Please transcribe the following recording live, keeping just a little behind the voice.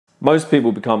Most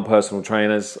people become personal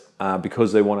trainers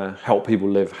because they want to help people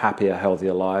live happier,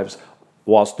 healthier lives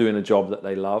whilst doing a job that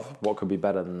they love. What could be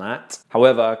better than that?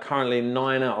 However, currently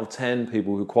 9 out of 10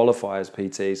 people who qualify as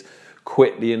PTs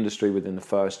quit the industry within the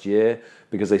first year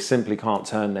because they simply can't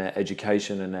turn their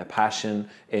education and their passion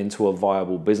into a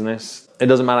viable business. It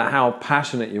doesn't matter how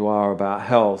passionate you are about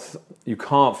health, you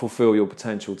can't fulfill your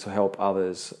potential to help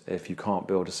others if you can't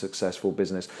build a successful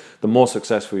business. The more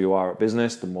successful you are at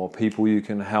business, the more people you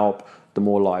can help, the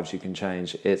more lives you can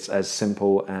change. It's as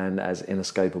simple and as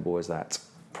inescapable as that.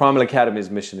 Primal Academy's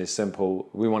mission is simple.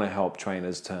 We want to help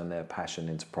trainers turn their passion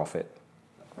into profit.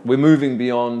 We're moving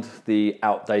beyond the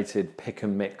outdated pick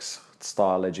and mix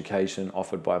style education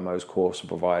offered by most course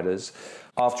providers.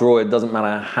 After all, it doesn't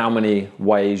matter how many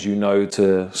ways you know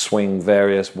to swing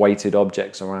various weighted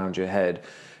objects around your head.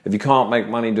 If you can't make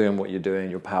money doing what you're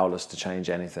doing, you're powerless to change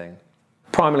anything.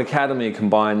 Primal Academy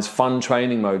combines fun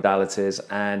training modalities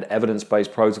and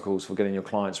evidence-based protocols for getting your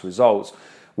clients results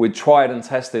with tried and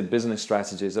tested business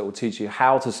strategies that will teach you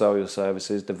how to sell your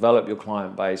services, develop your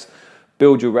client base,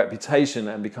 build your reputation,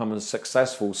 and become a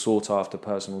successful, sought-after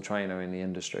personal trainer in the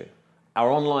industry.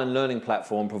 Our online learning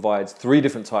platform provides 3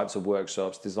 different types of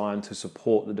workshops designed to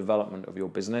support the development of your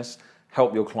business,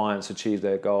 help your clients achieve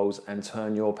their goals, and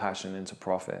turn your passion into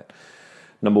profit.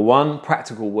 Number 1,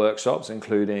 practical workshops,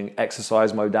 including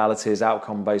exercise modalities,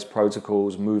 outcome-based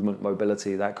protocols, movement,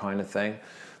 mobility, that kind of thing.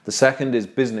 The second is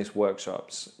business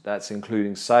workshops. That's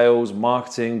including sales,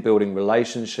 marketing, building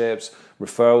relationships,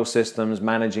 referral systems,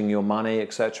 managing your money,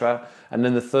 etc. And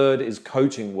then the third is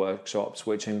coaching workshops,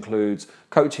 which includes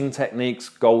coaching techniques,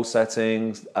 goal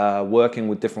settings, working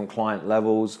with different client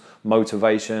levels,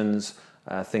 motivations,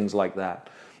 things like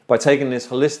that. By taking this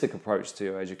holistic approach to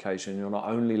your education, you'll not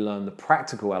only learn the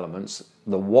practical elements,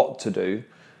 the what to do,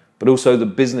 but also the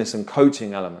business and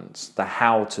coaching elements, the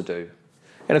how to do.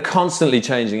 In a constantly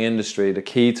changing industry, the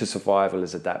key to survival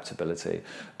is adaptability.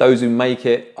 Those who make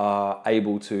it are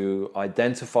able to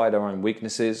identify their own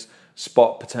weaknesses,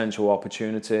 spot potential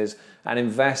opportunities, and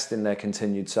invest in their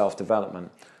continued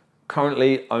self-development.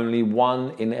 Currently, only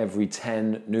 1 in every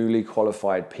 10 newly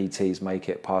qualified PTs make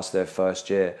it past their first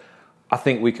year. I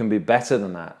think we can be better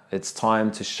than that. It's time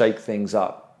to shake things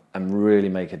up and really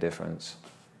make a difference.